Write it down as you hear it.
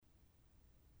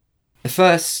The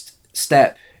first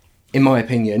step, in my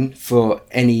opinion, for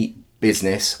any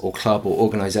business or club or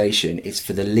organisation is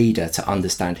for the leader to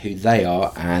understand who they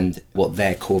are and what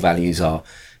their core values are,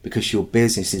 because your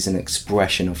business is an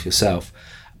expression of yourself.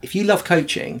 If you love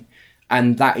coaching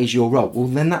and that is your role, well,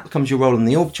 then that becomes your role on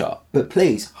the org chart. But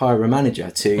please hire a manager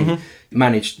to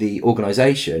manage the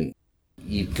organisation.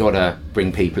 You've got to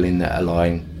bring people in that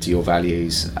align to your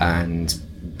values and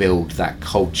build that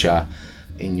culture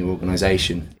in your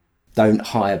organisation. Don't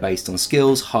hire based on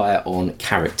skills, hire on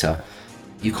character.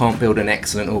 You can't build an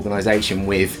excellent organisation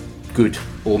with good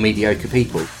or mediocre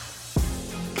people.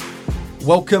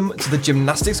 Welcome to the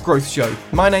Gymnastics Growth Show.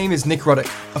 My name is Nick Ruddock,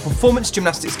 a performance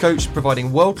gymnastics coach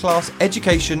providing world-class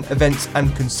education, events and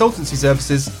consultancy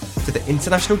services to the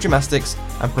international gymnastics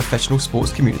and professional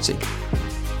sports community.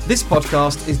 This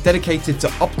podcast is dedicated to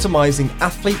optimising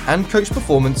athlete and coach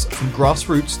performance from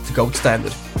grassroots to gold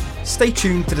standard. Stay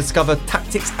tuned to discover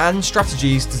tactics and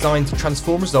strategies designed to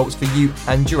transform results for you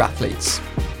and your athletes.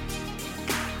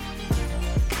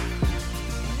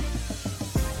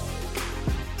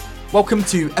 Welcome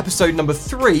to episode number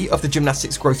 3 of the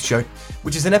Gymnastics Growth Show,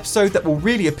 which is an episode that will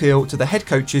really appeal to the head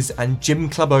coaches and gym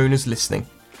club owners listening.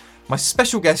 My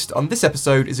special guest on this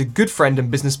episode is a good friend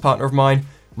and business partner of mine,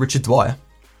 Richard Dwyer.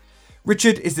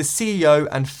 Richard is the CEO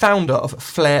and founder of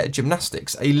Flair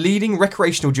Gymnastics, a leading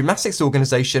recreational gymnastics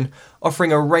organisation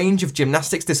offering a range of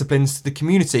gymnastics disciplines to the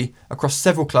community across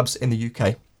several clubs in the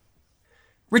UK.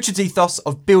 Richard's ethos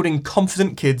of building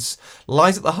confident kids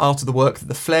lies at the heart of the work that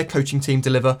the Flair coaching team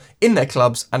deliver in their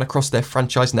clubs and across their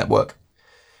franchise network.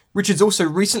 Richard's also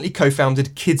recently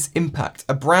co-founded Kids Impact,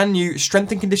 a brand new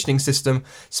strength and conditioning system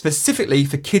specifically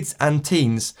for kids and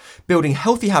teens, building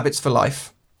healthy habits for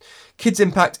life. Kids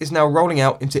Impact is now rolling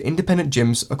out into independent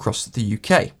gyms across the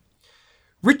UK.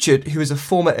 Richard, who is a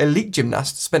former elite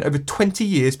gymnast, spent over 20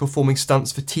 years performing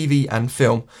stunts for TV and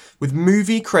film, with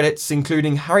movie credits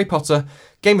including Harry Potter,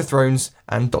 Game of Thrones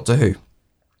and Doctor Who.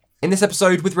 In this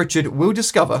episode with Richard, we'll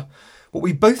discover what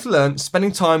we both learned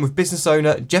spending time with business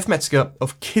owner Jeff Metzger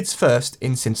of Kids First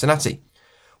in Cincinnati,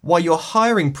 why your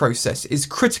hiring process is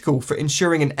critical for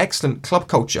ensuring an excellent club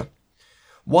culture,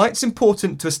 why it's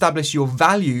important to establish your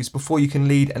values before you can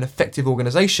lead an effective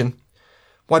organisation,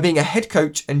 why being a head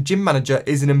coach and gym manager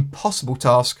is an impossible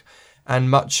task, and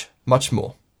much, much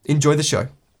more. Enjoy the show.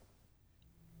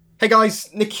 Hey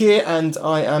guys, Nick here, and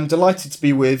I am delighted to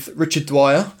be with Richard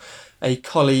Dwyer, a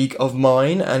colleague of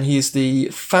mine, and he is the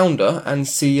founder and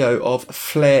CEO of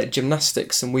Flair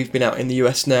Gymnastics, and we've been out in the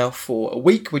US now for a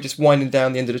week. We're just winding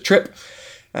down the end of the trip.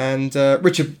 And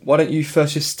Richard, why don't you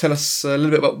first just tell us a little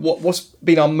bit about what's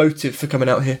been our motive for coming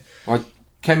out here? I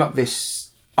came up with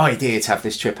this idea to have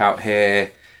this trip out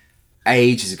here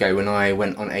ages ago when I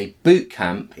went on a boot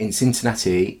camp in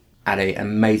Cincinnati at an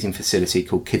amazing facility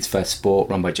called Kids First Sport,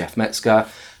 run by Jeff Metzger.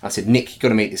 I said, Nick, you've got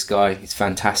to meet this guy. He's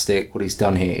fantastic. What he's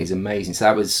done here is amazing. So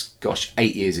that was,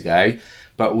 8 years ago.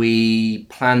 But we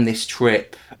planned this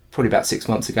trip probably about 6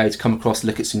 months ago to come across,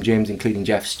 look at some gyms, including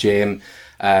Jeff's gym.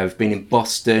 We've been in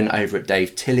Boston over at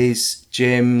Dave Tilley's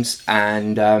gyms,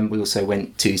 and we also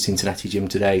went to Cincinnati gym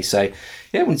today. So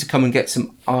yeah, I wanted to come and get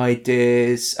some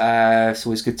ideas. It's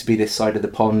always good to be this side of the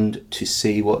pond to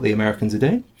see what the Americans are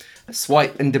doing.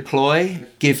 Swipe and deploy,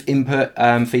 give input,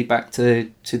 feedback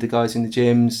to the guys in the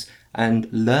gyms,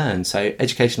 and learn. So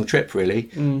educational trip really,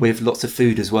 with lots of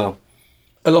food as well.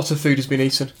 A lot of food has been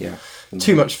eaten. Yeah.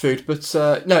 Too much food, but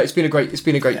no, it's been a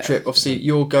great trip. Obviously,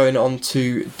 you're going on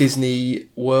to Disney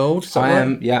World. I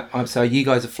am, yeah. So you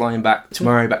guys are flying back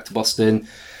tomorrow, back to Boston,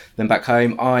 then back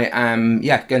home. I am,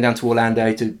 going down to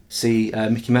Orlando to see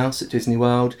Mickey Mouse at Disney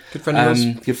World. Good friend of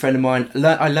yours. Good friend of mine.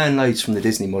 I learned loads from the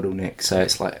Disney model, Nick. So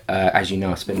it's like, as you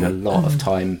know, I spent a lot of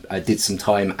time. I did some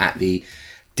time at the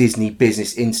Disney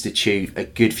Business Institute a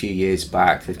good few years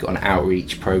back. They've got an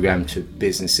outreach program to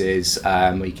businesses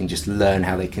where you can just learn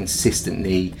how they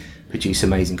consistently produce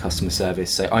amazing customer service.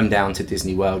 So I'm down to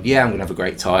Disney World. Yeah, I'm going to have a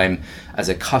great time as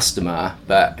a customer,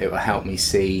 but it will help me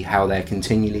see how they're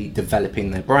continually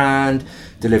developing their brand,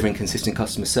 delivering consistent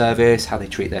customer service, how they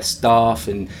treat their staff,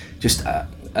 and just a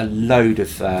load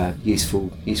of useful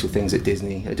things that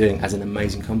Disney are doing as an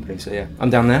amazing company. So yeah, I'm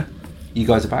down there. You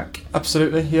guys are back?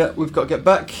 Absolutely, yeah. We've got to get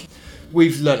back.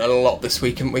 We've learnt a lot this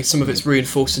week, haven't we? Some of it's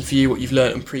reinforcing for you what you've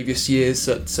learnt in previous years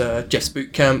at Jeff's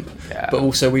boot camp, but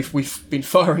also we've been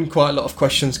firing quite a lot of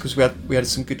questions because we had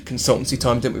some good consultancy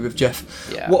time, didn't we, with Jeff?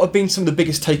 Yeah. What have been some of the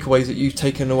biggest takeaways that you've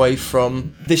taken away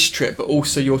from this trip, but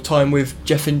also your time with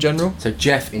Jeff in general? So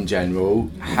Jeff in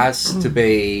general has to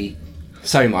be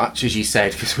so much, as you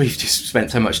said, because we've just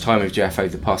spent so much time with Jeff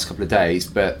over the past couple of days,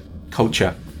 but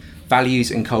culture.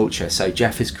 values and culture. So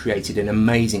Jeff has created an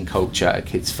amazing culture at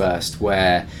Kids First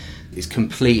where it's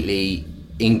completely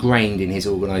ingrained in his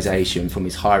organisation, from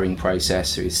his hiring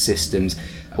process to his systems.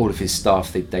 All of his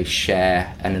staff, they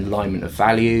share an alignment of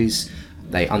values.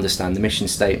 They understand the mission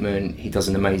statement. He does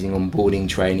an amazing onboarding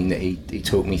training that he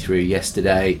talked me through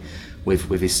yesterday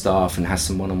with his staff, and has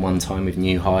some one-on-one time with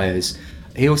new hires.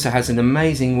 He also has an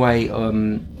amazing way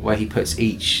where he puts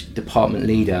each department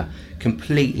leader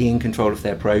completely in control of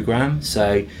their program.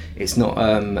 So it's not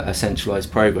a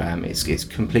centralized program, it's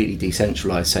completely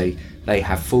decentralized. So they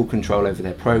have full control over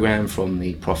their program, from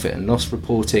the profit and loss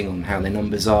reporting on how their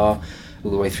numbers are,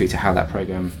 all the way through to how that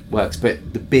program works.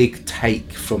 But the big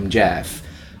take from Jeff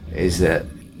is that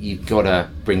you've got to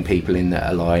bring people in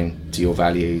that align to your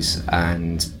values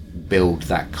and build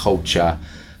that culture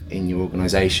in your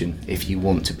organisation if you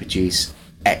want to produce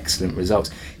excellent results.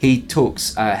 He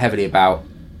talks heavily about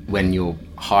when you're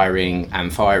hiring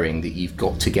and firing that you've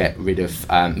got to get rid of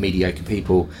mediocre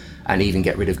people and even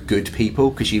get rid of good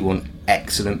people, because you want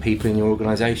excellent people in your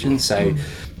organisation. So,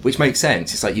 which makes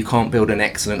sense. It's like you can't build an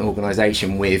excellent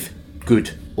organisation with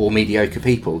good or mediocre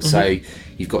people. Mm-hmm. So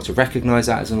you've got to recognise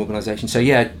that as an organisation. So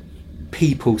yeah,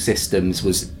 people systems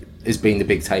has been the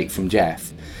big take from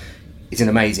Jeff. He's an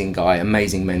amazing guy,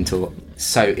 amazing mentor,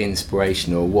 so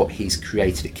inspirational what he's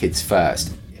created at Kids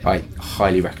First. I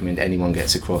highly recommend anyone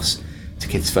gets across to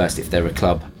Kids First if they're a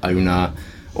club owner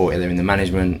or they're in the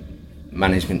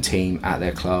management team at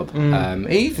their club.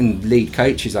 Even lead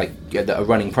coaches that are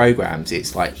running programs,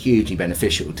 it's like hugely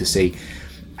beneficial to see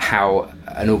how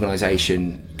an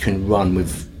organisation can run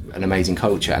with an amazing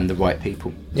culture and the right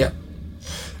people. Yeah.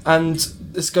 And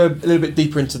let's go a little bit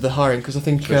deeper into the hiring, because I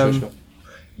think Sure.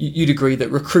 You'd agree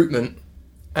that recruitment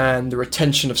and the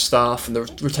retention of staff and the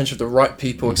retention of the right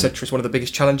people, etc., is one of the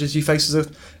biggest challenges you face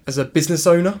as a business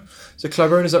owner, as a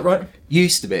club owner. Is that right?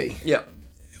 Used to be. Yeah.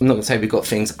 I'm not going to say we've got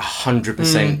things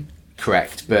 100%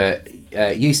 correct, but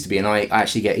used to be. And I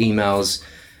actually get emails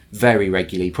very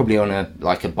regularly, probably on a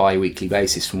bi-weekly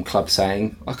basis, from clubs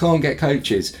saying, I can't get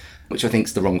coaches, which I think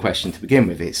is the wrong question to begin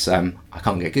with. It's, I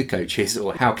can't get good coaches,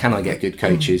 or how can I get good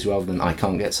coaches, rather than I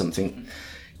can't get something.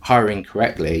 Hiring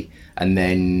correctly and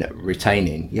then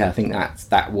retaining. Yeah, I think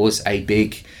that was a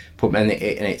big problem, and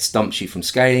it stumps you from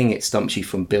scaling, it stumps you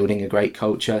from building a great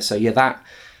culture. So yeah, that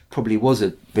probably was a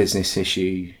business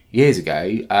issue years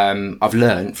ago. I've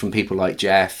learned from people like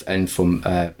Jeff and from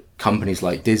companies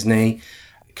like Disney,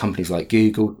 companies like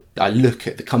Google. I look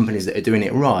at the companies that are doing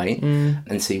it right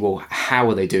and see, well, how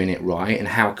are they doing it right, and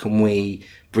how can we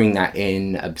bring that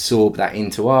in, absorb that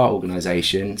into our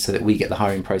organisation so that we get the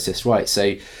hiring process right.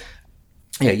 So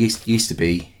yeah, used to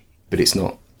be, but it's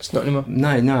not. It's not anymore.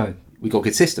 No, we've got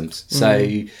good systems. So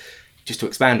just to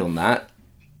expand on that,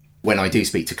 when I do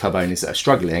speak to club owners that are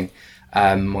struggling,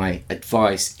 my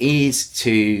advice is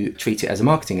to treat it as a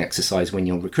marketing exercise when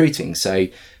you're recruiting. So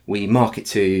we market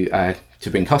to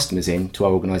bring customers in to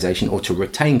our organisation, or to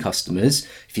retain customers.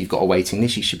 If you've got a waiting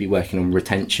list, you should be working on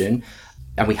retention.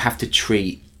 And we have to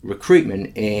treat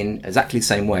recruitment in exactly the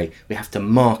same way. We have to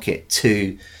market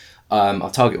to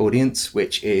our target audience,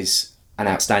 which is an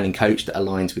outstanding coach that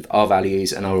aligns with our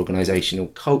values and our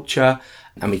organisational culture.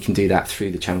 And we can do that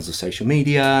through the channels of social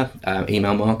media,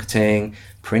 email marketing,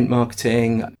 print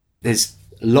marketing. There's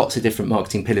lots of different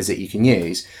marketing pillars that you can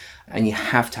use. And you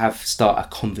have to start a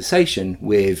conversation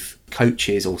with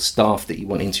coaches or staff that you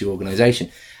want into your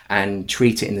organisation, and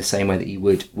treat it in the same way that you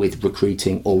would with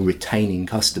recruiting or retaining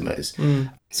customers.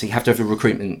 So you have to have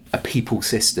a people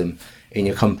system in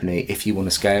your company if you want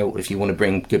to scale, if you want to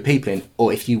bring good people in,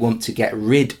 or if you want to get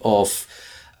rid of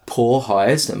poor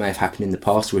hires that may have happened in the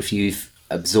past, or if you've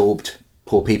absorbed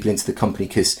poor people into the company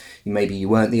because maybe you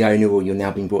weren't the owner, or you're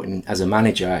now being brought in as a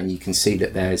manager, and you can see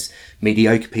that there's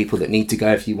mediocre people that need to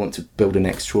go. If you want to build an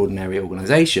extraordinary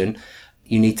organisation,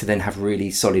 you need to then have really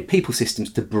solid people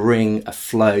systems to bring a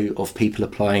flow of people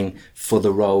applying for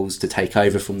the roles to take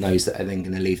over from those that are then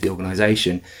going to leave the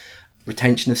organisation.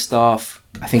 Retention of staff,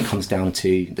 I think, comes down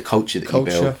to the culture that you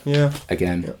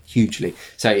build. Hugely.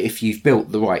 So if you've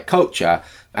built the right culture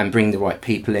and bring the right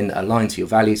people in that align to your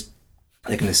values,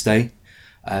 they're going to stay.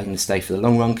 They're going to stay for the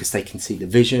long run because they can see the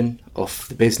vision of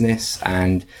the business,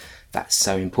 and that's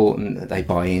so important that they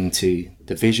buy into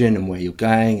the vision and where you're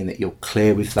going, and that you're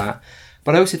clear with that.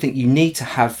 But I also think you need to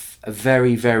have a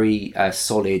very, very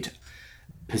solid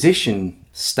position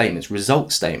statements,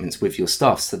 result statements with your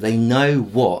staff, so they know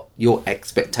what your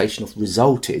expectation of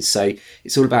result is. So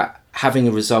it's all about having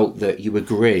a result that you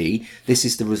agree, this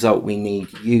is the result we need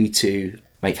you to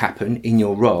make happen in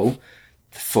your role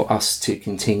for us to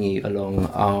continue along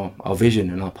our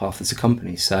vision and our path as a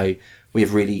company. So We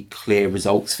have really clear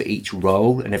results for each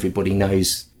role, and everybody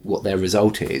knows what their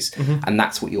result is, and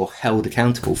that's what you're held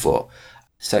accountable for.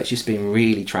 So it's just been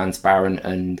really transparent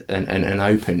and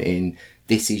open in,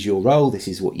 this is your role, this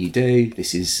is what you do,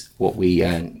 this is what we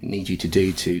need you to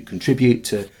do to contribute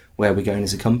to where we're going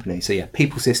as a company. So yeah,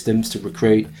 people systems to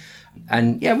recruit.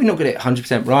 And yeah, we're not going to get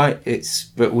 100% right.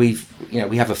 But we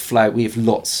have a flow. We have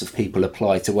lots of people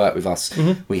apply to work with us.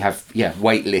 We have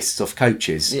wait lists of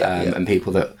coaches and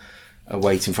people that are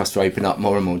waiting for us to open up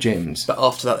more and more gyms. But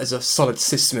after that, there's a solid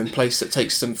system in place that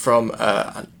takes them from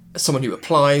someone who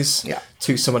applies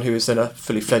to someone who is then a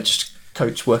fully fledged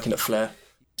coach working at Flair.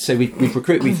 So we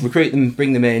recruit them,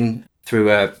 bring them in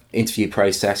through a interview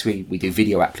process. We do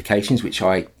video applications, which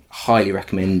I highly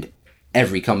recommend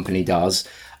every company does.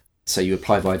 So you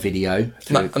apply via video.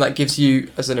 And that gives you,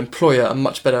 as an employer, a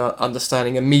much better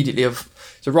understanding immediately of,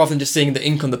 so rather than just seeing the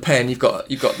ink on the pen, you've got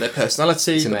their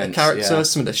personality, their character,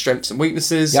 some of their strengths and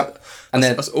weaknesses. Yep. And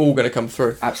that's all going to come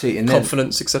through. Absolutely. And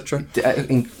confidence, etc.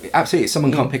 Absolutely. If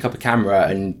someone can't pick up a camera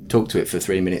and talk to it for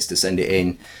 3 minutes to send it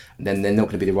in, then they're not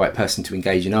going to be the right person to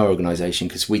engage in our organisation,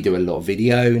 because we do a lot of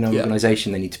video in our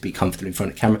organisation. They need to be comfortable in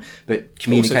front of camera. But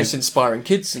communicate. Also just inspiring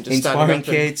kids and just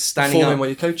standing up while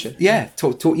you're coaching. Yeah,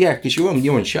 talk. Yeah, because you're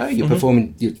on show. You're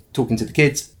performing. You're talking to the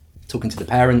kids, talking to the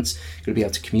parents. You've got to be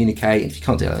able to communicate. And if you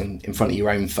can't do it in front of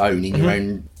your own phone in your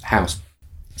own house,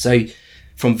 so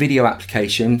from video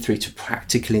application through to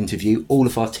practical interview, all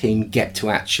of our team get to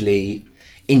actually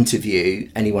interview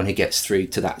anyone who gets through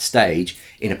to that stage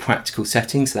in a practical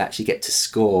setting, so they actually get to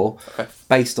score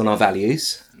based on our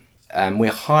values.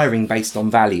 We're hiring based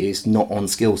on values, not on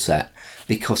skill set,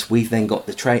 because we've then got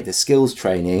the skills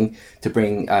training to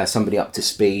bring somebody up to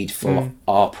speed for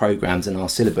our programs and our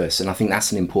syllabus. And I think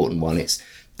that's an important one. It's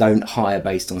don't hire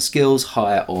based on skills,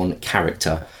 hire on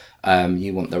character.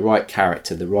 You want the right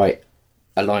character, the right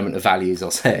alignment of values, I'll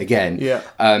say it again.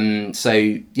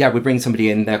 We bring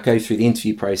somebody in, they'll go through the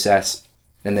interview process,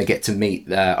 then they get to meet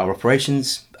our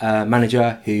operations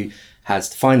manager, who has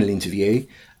the final interview,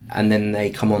 and then they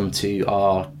come on to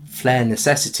our Flair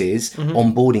Necessities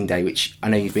onboarding day, which I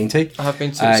know you've been to. I have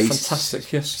been to. It's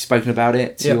fantastic. Yes, spoken about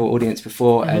it to your audience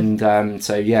before, and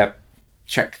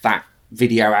check that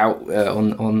video out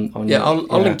on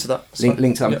I'll link to that.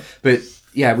 Link to that. But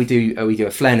yeah, we do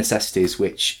a Flair Necessities,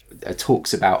 which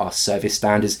talks about our service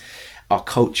standards, our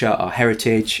culture, our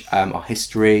heritage, our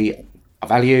history, our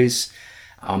values,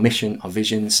 our mission, our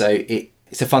vision. So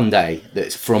it's a fun day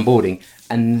that's for onboarding.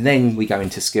 And then we go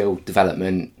into skill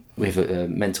development with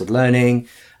mental learning,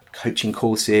 coaching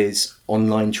courses,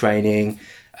 online training.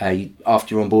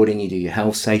 After your onboarding, you do your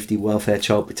health, safety, welfare,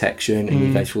 child protection, and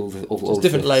you go through all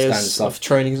different the layers of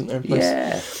training, isn't there, in place?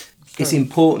 Yeah. It's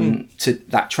important to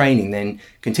that training then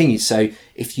continues. So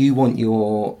if you want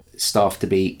your staff to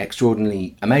be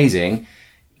extraordinarily amazing,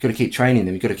 you've got to keep training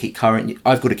them. You've got to keep current.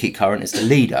 I've got to keep current as the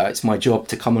leader. It's my job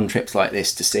to come on trips like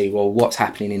this to see, well, what's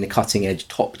happening in the cutting edge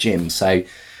top gym. So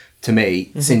to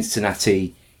me,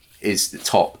 Cincinnati is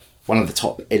one of the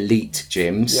top elite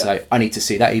gyms. So I need to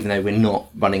see that, even though we're not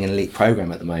running an elite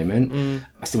program at the moment.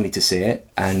 I still need to see it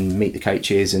and meet the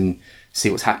coaches and see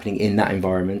what's happening in that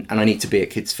environment. And I need to be at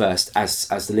Kids First as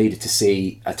the leader to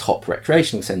see a top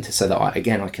recreational centre, so that I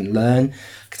can learn,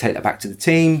 can take that back to the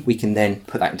team. We can then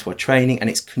put that into our training, and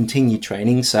it's continued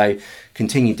training. So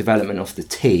continued development of the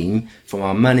team, from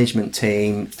our management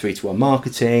team through to our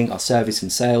marketing, our service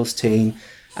and sales team,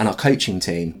 and our coaching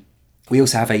team. We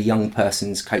also have a young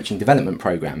person's coaching development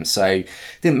program. So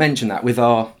didn't mention that with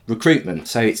our recruitment.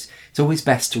 So it's always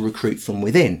best to recruit from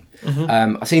within.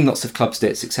 I've seen lots of clubs do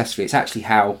it successfully. It's actually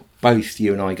how both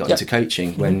you and I got into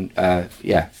coaching when,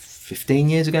 15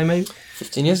 years ago, maybe?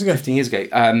 15 years ago.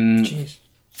 Jeez.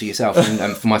 For yourself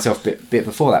and for myself a bit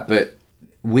before that. But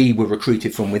we were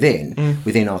recruited from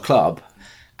within our club,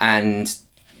 and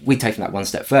we've taken that one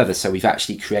step further. So we've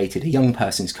actually created a young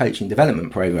person's coaching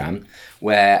development program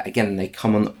where, again, they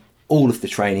come on all of the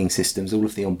training systems, all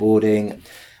of the onboarding,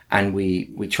 and we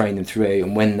train them through.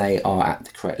 And when they are at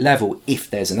the correct level, if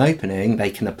there's an opening, they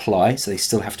can apply. So they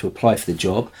still have to apply for the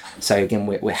job. So again,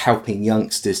 we're helping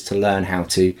youngsters to learn how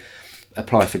to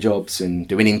apply for jobs and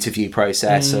do an interview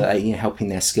process, helping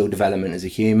their skill development as a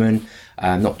human,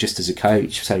 not just as a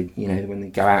coach. So, when they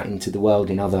go out into the world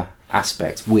in other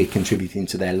aspects, we're contributing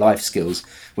to their life skills,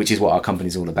 which is what our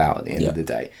company's all about at the end of the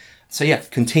day. So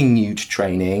continued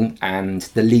training, and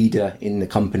the leader in the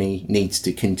company needs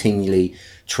to continually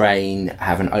train,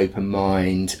 have an open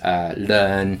mind,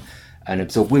 learn and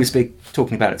absorb. We were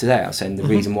talking about it today. I was saying the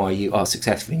reason why you are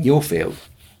successful in your field,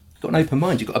 you've got an open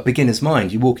mind, you've got a beginner's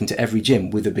mind. You walk into every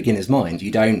gym with a beginner's mind.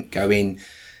 You don't go in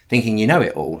thinking you know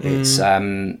it all.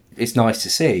 It's nice to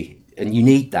see, and you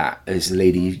need that as a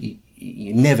leader.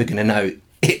 You're never going to know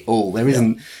it all. There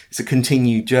isn't. It's a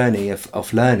continued journey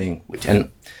of learning, and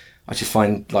I just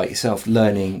find, like yourself,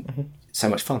 learning so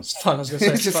much fun. It's fun. I was going to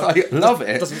say, it's just I love it.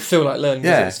 It doesn't feel like learning.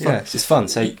 Yeah, it's fun. It's just fun.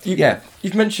 So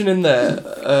you've mentioned in there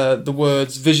the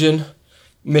words vision,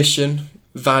 mission,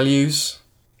 values,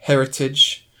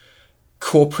 heritage,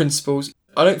 core principles.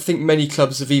 I don't think many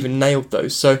clubs have even nailed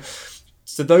those. So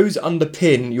those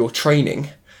underpin your training,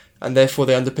 and therefore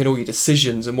they underpin all your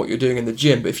decisions and what you're doing in the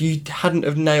gym. But if you hadn't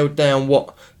have nailed down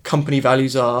what company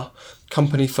values are,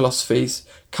 company philosophies,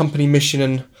 company mission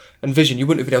and vision, you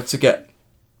wouldn't have been able to get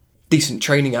decent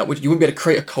training out. You wouldn't be able to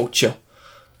create a culture.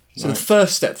 So the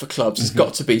first step for clubs has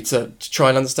got to be to try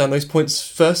and understand those points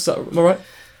first. Am I right?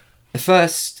 The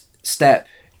first step,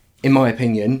 in my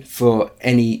opinion, for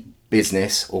any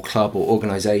business or club or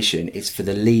organisation is for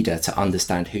the leader to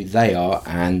understand who they are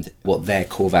and what their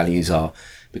core values are,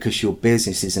 because your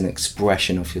business is an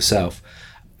expression of yourself,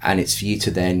 and it's for you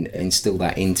to then instill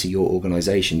that into your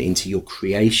organisation, into your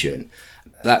creation.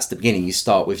 That's the beginning. You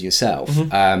start with yourself,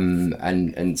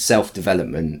 and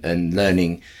self-development and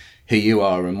learning who you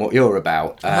are and what you're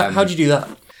about. How do you do that?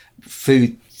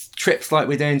 Through trips like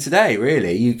we're doing today,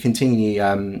 really. You continue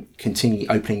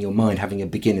opening your mind, having a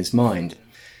beginner's mind.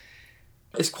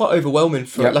 It's quite overwhelming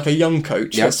for like a young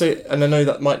coach. Let's say, and I know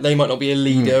that they might not be a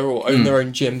leader or own their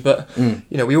own gym, but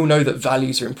we all know that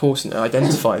values are important and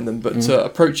identifying them. But to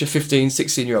approach a 15,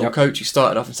 16-year-old coach who's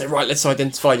starting off and say, right, let's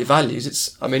identify your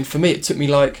values. For me, it took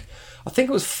me I think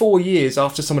it was 4 years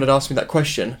after someone had asked me that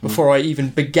question before I even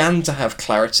began to have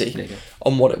clarity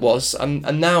on what it was.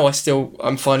 And now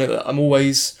I'm finding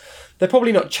that they're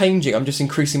probably not changing. I'm just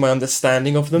increasing my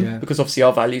understanding of them because obviously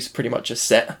our values pretty much are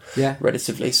set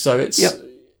relatively. So it's...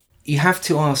 You have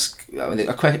to ask,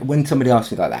 when somebody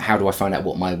asks me like that, how do I find out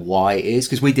what my why is?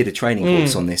 Because we did a training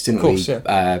course on this, didn't we?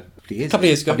 A couple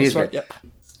of years ago. Yeah.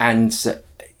 And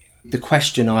the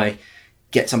question I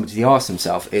get somebody to ask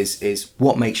themselves is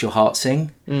what makes your heart sing?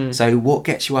 So what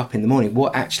gets you up in the morning?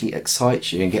 What actually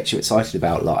excites you and gets you excited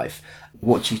about life?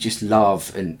 What do you just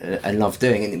love and love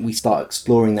doing? And we start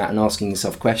exploring that and asking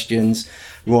yourself questions,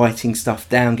 writing stuff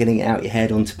down, getting it out your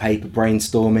head onto paper,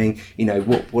 brainstorming,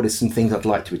 what are some things I'd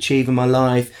like to achieve in my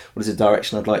life? What is the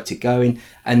direction I'd like to go in?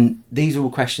 And these are all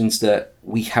questions that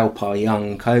we help our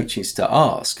young coaches to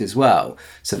ask as well,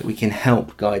 so that we can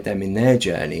help guide them in their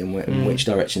journey and in which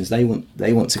directions they want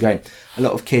to go. A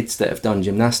lot of kids that have done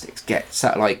gymnastics get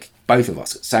like both of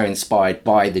us, so inspired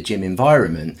by the gym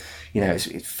environment.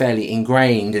 It's fairly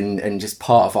ingrained and just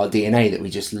part of our DNA that we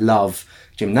just love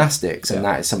gymnastics, and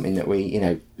that is something that we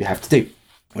have to do.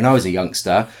 When I was a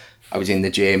youngster, I was in the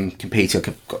gym competing.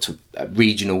 I got to a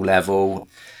regional level,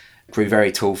 grew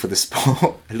very tall for the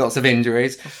sport, lots of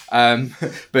injuries,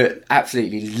 but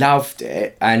absolutely loved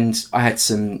it. And I had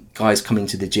some guys come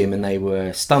into the gym and they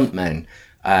were stuntmen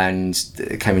and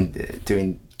they came in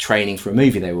doing training for a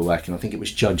movie they were working on. I think it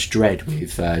was Judge Dredd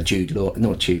with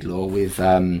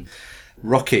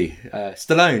Rocky,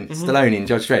 Stallone in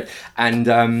Judge Dredd.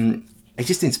 And it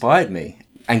just inspired me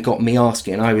and got me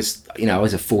asking. And I was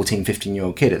a 14,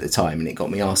 15-year-old kid at the time, and it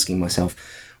got me asking myself,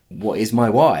 what is my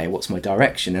why? What's my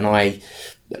direction? And I,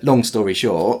 long story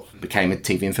short, became a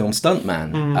TV and film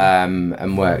stuntman,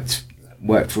 and worked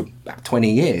for about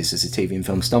 20 years as a TV and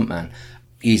film stuntman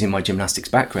using my gymnastics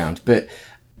background. But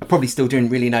I probably still didn't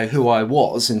really know who I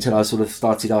was until I sort of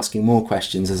started asking more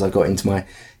questions as I got into my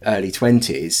early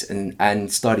 20s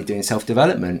and started doing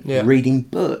self-development, reading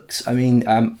books. Don't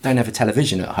have a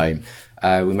television at home.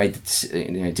 We made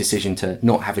the decision to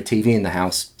not have a TV in the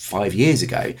house 5 years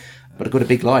ago, but I've got a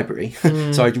big library.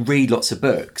 So I'd read lots of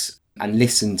books and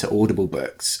listen to Audible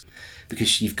books,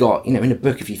 because you've got, in a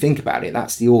book, if you think about it,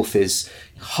 that's the author's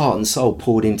heart and soul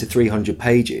poured into 300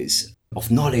 pages of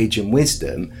knowledge and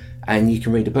wisdom. And you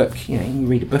can read a book, you can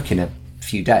read a book in a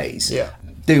few days.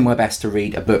 Do my best to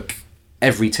read a book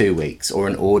every 2 weeks or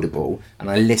an Audible.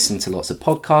 And I listen to lots of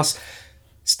podcasts.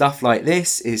 Stuff like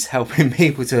this is helping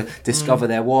people to discover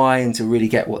their why and to really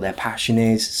get what their passion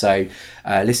is. So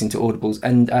listening to Audibles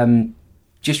and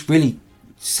just really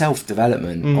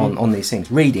self-development on these things.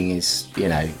 Reading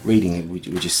would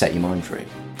just set your mind free.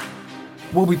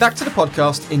 We'll be back to the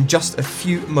podcast in just a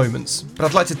few moments, but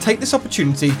I'd like to take this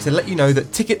opportunity to let you know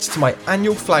that tickets to my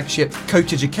annual flagship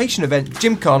coach education event,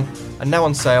 GymCon, are now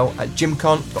on sale at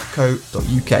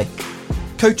gymcon.co.uk.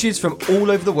 Coaches from all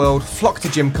over the world flock to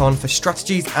GymCon for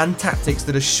strategies and tactics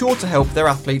that are sure to help their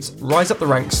athletes rise up the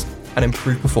ranks and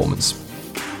improve performance.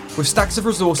 With stacks of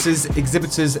resources,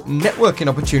 exhibitors, networking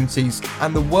opportunities,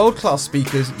 and the world-class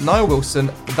speakers Niall Wilson,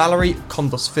 Valerie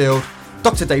Kondos-Field,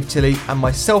 Dr. Dave Tilley and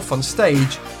myself on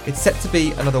stage, it's set to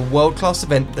be another world-class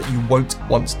event that you won't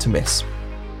want to miss.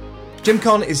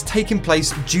 GymCon is taking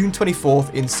place June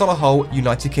 24th in Solihull,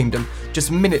 United Kingdom,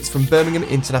 just minutes from Birmingham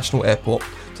International Airport.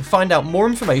 To find out more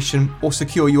information or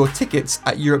secure your tickets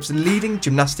at Europe's leading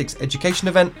gymnastics education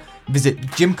event, visit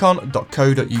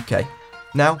gymcon.co.uk.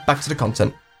 Now, back to the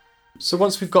content. So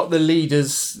once we've got the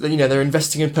leaders, they're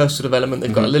investing in personal development,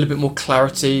 they've got a little bit more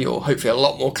clarity, or hopefully a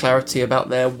lot more clarity about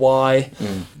their why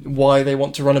they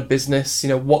want to run a business,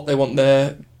 what they want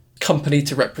their company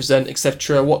to represent,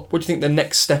 etc. What do you think the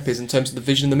next step is in terms of the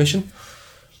vision and the mission?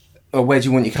 Well, where do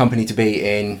you want your company to be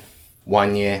in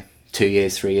 1 year, 2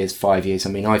 years, 3 years, 5 years?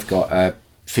 I mean, I've got a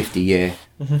 50-year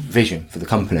vision for the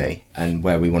company and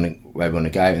where we want to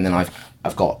go, and then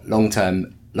I've got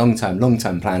long-term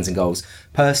plans and goals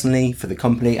personally for the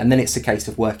company, and then it's a case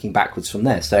of working backwards from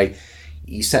there. So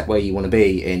you set where you want to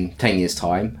be in 10 years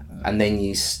time, and then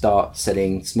you start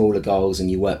setting smaller goals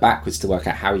and you work backwards to work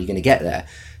out how you're going to get there.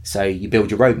 So you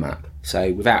build your roadmap.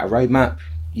 So without a roadmap,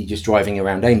 you're just driving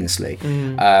around aimlessly.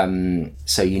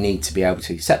 So you need to be able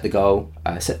to set the goal,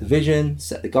 set the vision,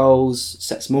 set the goals,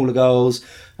 set smaller goals,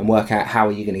 and work out how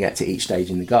are you going to get to each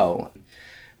stage in the goal.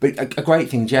 But a great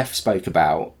thing Jeff spoke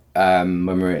about when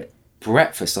we were at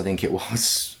breakfast, I think it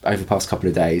was, over the past couple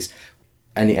of days,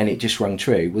 and it just rung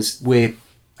true, was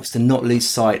to not lose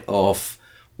sight of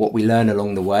what we learn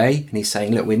along the way. And he's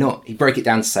saying, look, he broke it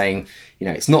down to saying,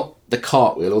 it's not the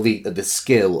cartwheel or the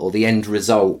skill or the end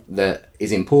result that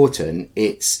is important.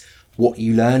 It's what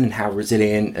you learn and how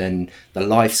resilient and the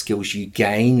life skills you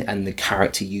gain and the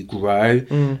character you grow.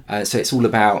 So it's all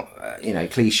about,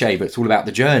 cliche, but it's all about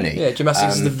the journey. Yeah,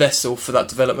 gymnastics is the vessel for that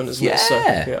development as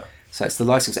well. So it's the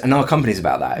life skills. And our company's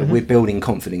about that. We're building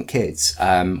confident kids.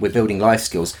 We're building life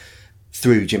skills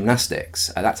through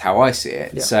gymnastics. That's how I see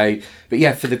it. Yeah. So, but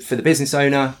for the business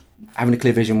owner, having a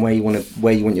clear vision where you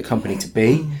want your company to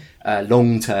be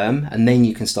long term, and then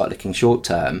you can start looking short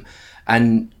term.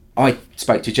 And I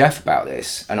spoke to Jeff about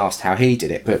this and asked how he did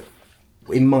it, but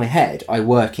in my head, I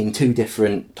work in 2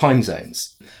 different time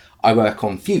zones. I work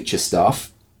on future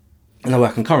stuff and I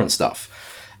work on current stuff.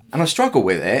 And I struggle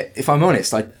with it, if I'm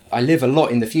honest. I live a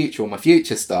lot in the future on my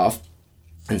future stuff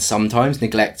and sometimes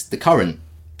neglect the current,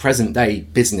 present day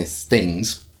business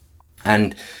things.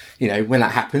 And, when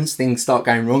that happens, things start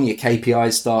going wrong, your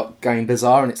KPIs start going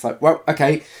bizarre, and it's like, well,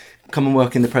 okay, come and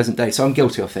work in the present day. So I'm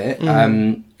guilty of it.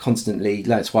 Constantly.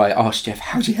 That's why I asked Jeff,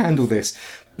 how do you handle this?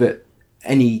 But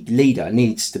any leader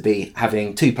needs to be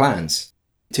having 2 plans,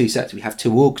 2 sets. We have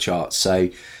 2 org charts. So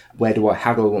how do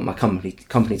I want my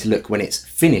company to look when it's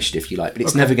finished, if you like? But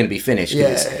it's never going to be finished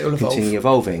because it's continually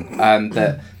evolving.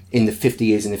 But in the 50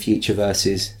 years in the future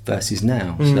versus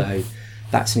now. So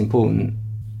that's an important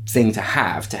thing to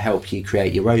have to help you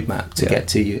create your roadmap to get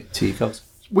to your goals.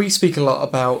 We speak a lot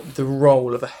about the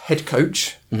role of a head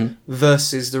coach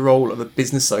versus the role of a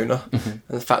business owner, and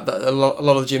the fact that a lot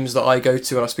of the gyms that I go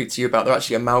to and I speak to you about, they're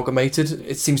actually amalgamated.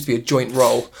 It seems to be a joint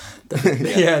role.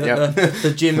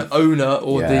 The gym owner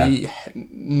or the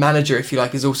manager, if you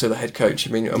like, is also the head coach.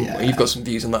 I mean, you've got some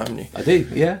views on that, haven't you? I do,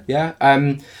 yeah. I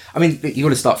mean, you've got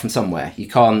to start from somewhere. You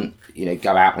can't,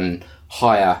 go out and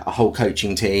hire a whole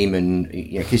coaching team, and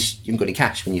because you haven't got any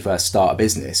cash when you first start a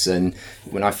business. And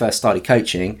when I first started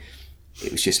coaching,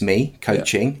 it was just me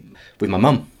coaching with my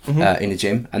mum in the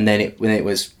gym. And then when it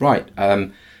was right,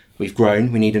 we've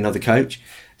grown, we need another coach.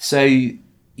 So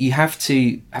you have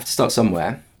to start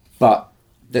somewhere, but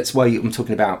that's why I'm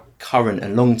talking about current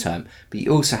and long term. But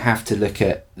you also have to look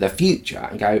at the future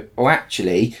and go,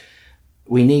 actually,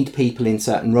 we need people in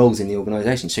certain roles in the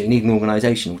organisation. So you need an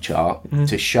organisational chart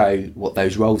to show what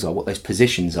those roles are, what those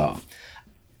positions are.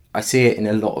 I see it in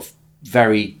a lot of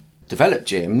very developed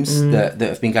gyms that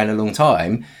have been going a long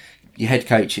time. Your head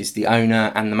coach is the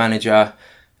owner and the manager,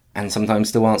 and sometimes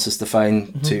still answers the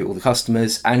phone to all the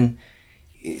customers. And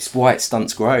it's why it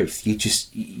stunts growth.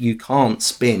 You can't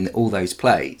spin all those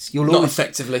plates. You'll not always,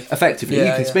 effectively. Effectively, you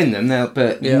can spin them now,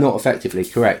 but not effectively.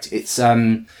 Correct. It's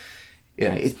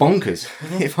it's bonkers,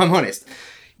 if I'm honest.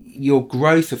 Your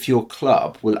growth of your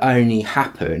club will only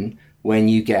happen when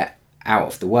you get out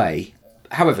of the way.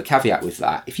 However, caveat with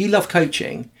that, if you love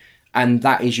coaching and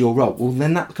that is your role, well,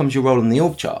 then that becomes your role on the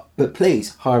org chart. But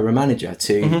please hire a manager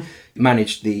to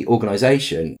manage the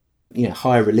organisation.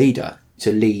 Hire a leader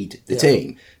to lead the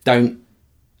team. Don't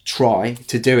try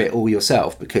to do it all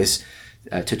yourself, because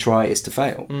to try is to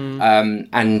fail.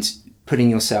 And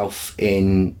putting yourself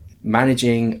in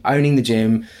owning the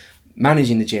gym,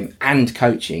 managing the gym and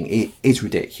coaching, it is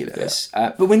ridiculous.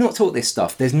 But we're not taught this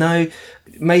stuff. There's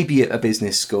maybe a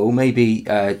business school, maybe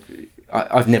a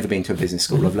I've never been to a business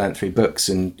school. I've learned through books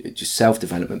and just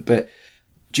self-development, but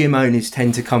gym owners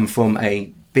tend to come from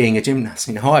being a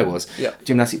gymnast, how I was,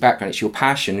 gymnastic background. It's your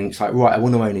passion, and it's like, right, I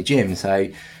want to own a gym. So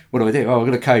what do I do? I've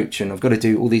got to coach, and I've got to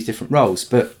do all these different roles,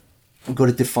 but I've got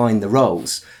to define the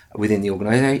roles within the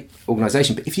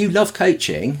organisation. But if you love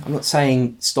coaching, I'm not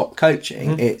saying stop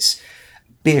coaching, it's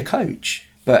be a coach,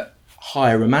 but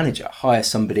hire a manager, hire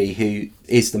somebody who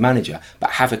is the manager, but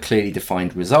have a clearly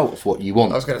defined result of what you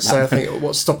want. I was going to say, I think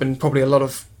what's stopping probably a lot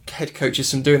of head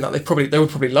coaches from doing that, they would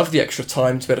probably love the extra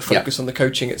time to be able to focus on the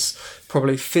coaching. It's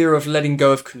probably fear of letting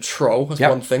go of control. That's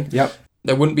one thing.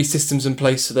 There wouldn't be systems in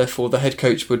place, so therefore the head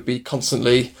coach would be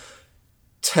constantly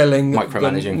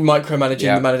micromanaging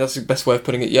the manager. That's the best way of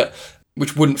putting it.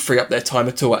 Which wouldn't free up their time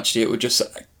at all. Actually, it would just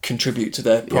contribute to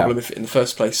their problem in the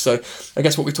first place. So I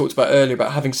guess what we talked about earlier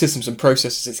about having systems and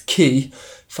processes is key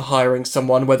for hiring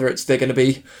someone, whether it's they're going to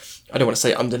be, I don't want to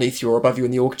say underneath you or above you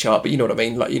in the org chart, but you know what I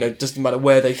mean? Like, it doesn't matter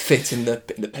where they fit in the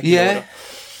pecking order.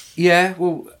 Yeah,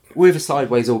 well, we have a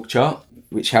sideways org chart,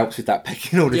 which helps with that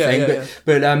pecking order thing.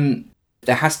 But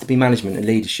there has to be management and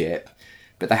leadership,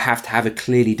 but they have to have a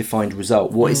clearly defined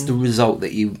result. What is the result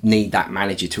that you need that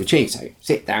manager to achieve? So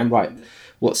sit down, right,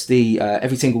 what's the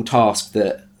every single task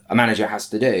that a manager has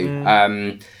to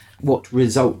do? What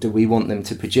result do we want them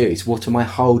to produce? What am I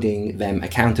holding them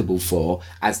accountable for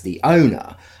as the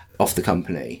owner of the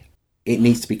company? It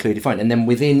needs to be clearly defined. And then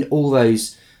within all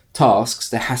those tasks,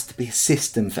 there has to be a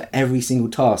system for every single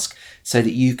task so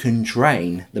that you can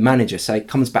train the manager. So it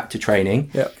comes back to training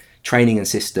and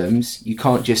systems. You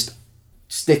can't just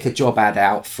stick a job ad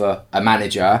out for a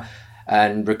manager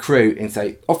and recruit and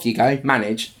say, off you go,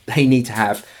 manage. They need to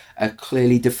have a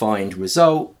clearly defined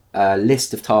result, a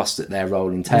list of tasks that their role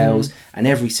entails, and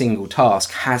every single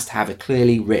task has to have a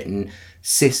clearly written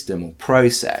system or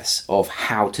process of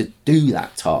how to do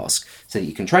that task so that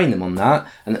you can train them on that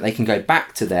and that they can go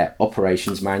back to their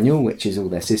operations manual, which is all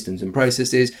their systems and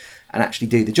processes, and actually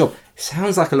do the job.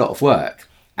 Sounds like a lot of work,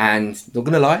 and not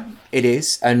going to lie, it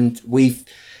is. And we've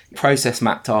process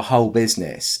mapped our whole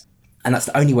business, and that's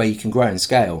the only way you can grow and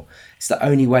scale. It's the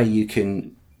only way you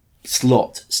can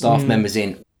slot staff members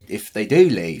in if they do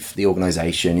leave the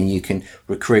organisation, and you can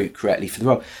recruit correctly for the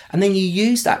role. And then you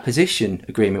use that position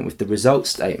agreement with the result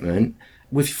statement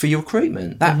for your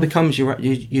recruitment. That becomes your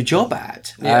job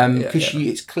ad, because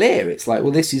it's clear. It's like,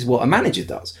 well, this is what a manager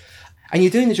does. And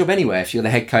you're doing the job anyway. If you're the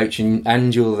head coach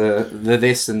and you're the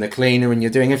this and the cleaner and you're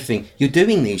doing everything, you're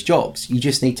doing these jobs. You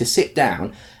just need to sit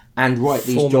down and write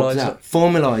these jobs out.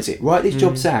 Formalise it. Write these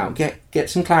jobs out. Get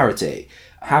some clarity.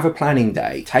 Have a planning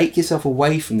day. Take yourself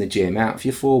away from the gym, out of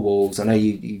your four walls. I know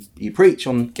you preach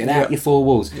on get out your four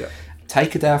walls.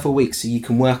 Take a day off a week so you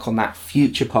can work on that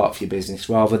future part of your business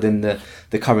rather than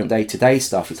the current day-to-day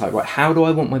stuff. It's like, right, how do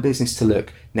I want my business to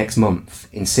look next month,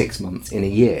 in 6 months, in a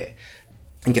year?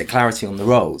 And get clarity on the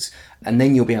roles. And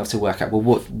then you'll be able to work out, well,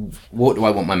 what do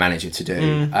I want my manager to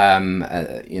do? My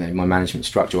management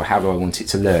structure, or how do I want it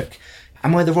to look?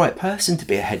 Am I the right person to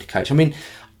be a head coach? I mean,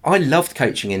 I loved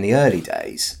coaching in the early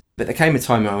days, but there came a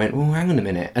time where I went, well, hang on a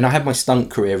minute. And I had my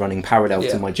stunt career running parallel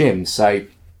to my gym, so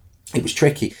it was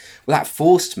tricky. Well, that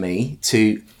forced me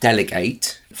to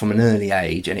delegate from an early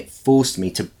age, and it forced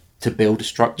me to build a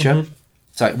structure.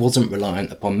 So it wasn't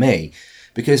reliant upon me,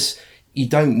 because you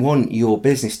don't want your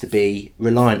business to be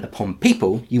reliant upon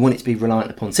people. You want it to be reliant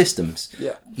upon systems.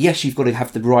 Yes, you've got to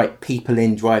have the right people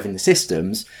in driving the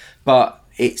systems, but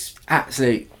it's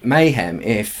absolute mayhem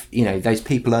if those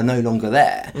people are no longer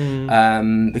there,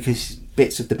 because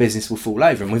bits of the business will fall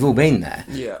over, and we've all been there.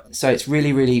 So it's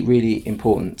really, really, really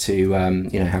important to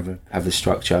have a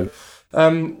structure.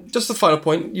 Just the final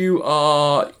point: you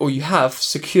have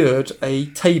secured a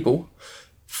table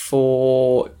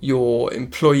for your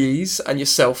employees and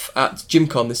yourself at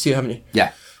GymCon this year, haven't you?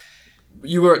 Yeah.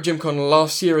 You were at GymCon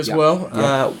last year as well.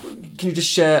 Can you just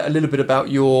share a little bit about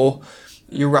your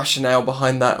rationale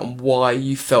behind that and why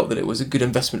you felt that it was a good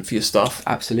investment for your staff?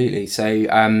 Absolutely. So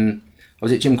I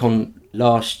was at GymCon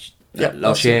last year.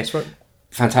 That's right.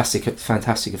 Fantastic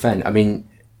event. I mean,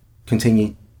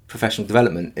 continued professional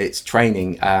development, it's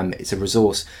training, it's a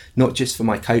resource not just for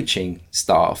my coaching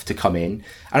staff to come in, and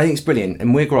I think it's brilliant.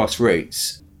 And we're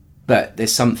grassroots, but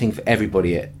there's something for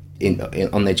everybody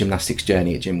on their gymnastics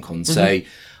journey at GymCon. So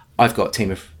I've got a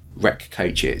team of rec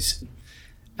coaches,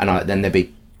 and then there'll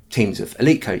be teams of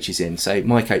elite coaches in, so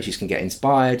my coaches can get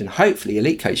inspired, and hopefully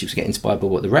elite coaches can get inspired by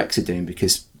what the recs are doing,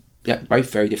 because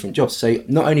both very different jobs. So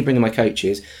not only bringing my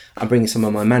coaches, I'm bringing some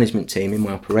of my management team in,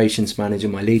 my operations manager,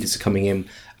 my leaders are coming in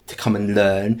to come and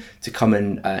learn, to come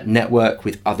and network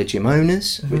with other gym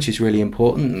owners, which is really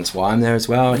important, and that's why I'm there as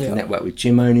well. I can network with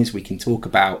gym owners. We can talk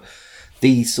about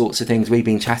these sorts of things we've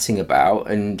been chatting about,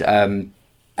 and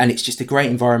it's just a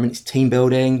great environment. It's team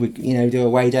building. We, do a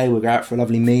away day. We'll go out for a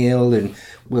lovely meal, and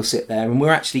we'll sit there. And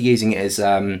we're actually using it as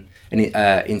an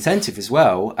incentive as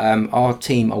well. Our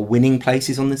team are winning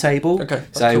places on the table. Okay,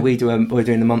 so cool. we're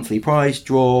doing the monthly prize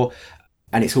draw,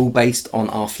 and it's all based on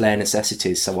our flair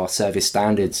necessities, so our service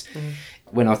standards.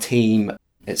 When our team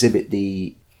exhibit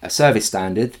a service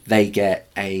standard, they get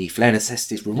a flair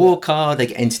necessities reward card. They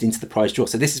get entered into the prize draw.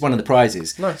 So this is one of the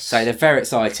prizes. Nice. So they're very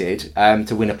excited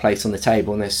to win a place on the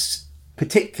table. And there's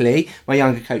particularly my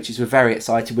younger coaches were very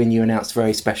excited when you announced a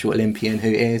very special Olympian who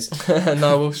is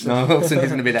Noah Wilson. Noah Wilson is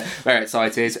going to be there. Very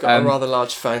excited. He's got a rather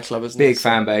large fan club, isn't Big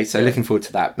fan base. So looking forward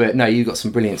to that. But no, you've got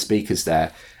some brilliant speakers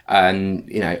there, and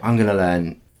I'm going to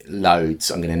learn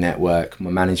loads. I'm going to network. My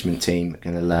management team are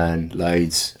going to learn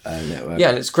loads. Network. Yeah,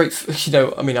 and it's great.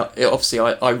 Obviously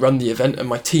I run the event and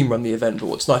my team run the event. But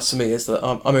what's nice for me is that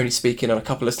I'm only speaking on a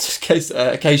couple of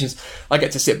occasions. I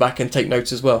get to sit back and take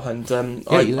notes as well. And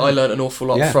I learned an awful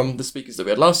lot from the speakers that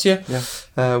we had last year.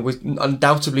 Yeah. We're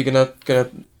undoubtedly going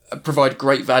to provide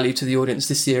great value to the audience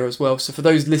this year as well. So for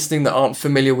those listening that aren't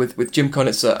familiar with GymCon,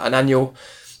 it's an annual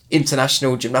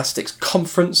international gymnastics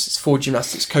conference. It's for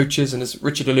gymnastics coaches, and as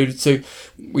Richard alluded to,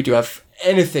 we do have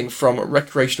anything from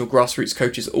recreational grassroots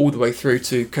coaches all the way through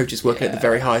to coaches working at the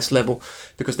very highest level,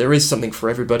 because there is something for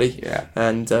everybody. Yeah.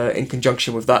 And in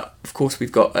conjunction with that, of course, we've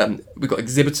got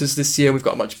exhibitors this year. We've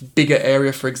got a much bigger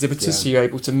area for exhibitors, so you're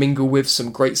able to mingle with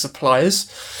some great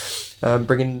suppliers,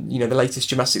 bringing the latest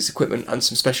gymnastics equipment and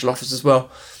some special offers as well.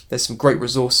 There's some great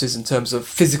resources in terms of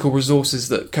physical resources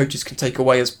that coaches can take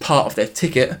away as part of their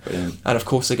ticket. Brilliant. And of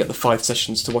course they get the 5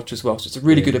 sessions to watch as well. So it's a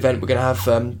really good event. We're going to have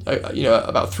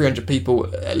about 300 people,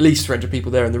 at least 300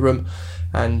 people there in the room,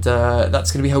 and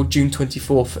that's going to be held June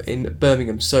 24th in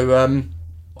Birmingham. So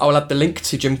I will add the link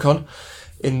to GymCon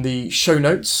in the show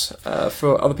notes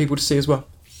for other people to see as well.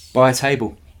 Buy a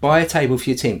table for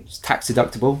your team. It's tax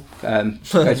deductible.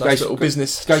 Nice little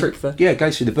business trick there. Yeah, it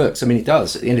goes through the books. I mean, it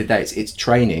does. At the end of the day, it's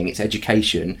training, it's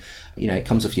education. It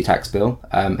comes off your tax bill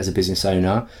as a business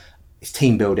owner. It's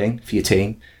team building for your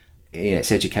team.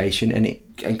 It's education,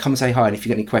 and come say hi. And if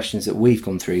you've got any questions that we've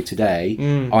gone through today,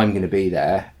 I'm going to be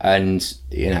there. And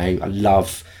I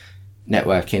love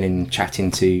networking and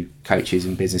chatting to coaches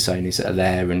and business owners that are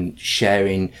there and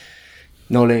sharing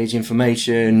knowledge,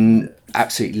 information.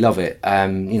 Absolutely love it.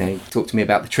 Talk to me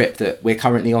about the trip that we're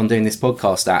currently on doing this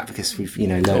podcast at, because we've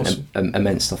learned awesome.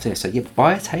 Immense stuff here. So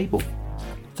buy a table.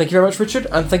 Thank you very much, Richard,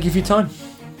 and thank you for your time.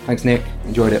 Thanks, Nick.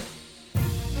 Enjoyed it.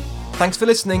 Thanks for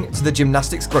listening to the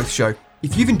Gymnastics Growth Show.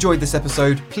 If you've enjoyed this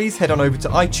episode, please head on over to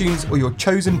iTunes or your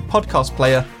chosen podcast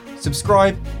player,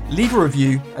 subscribe, leave a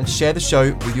review, and share the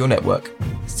show with your network.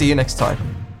 See you next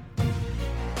time.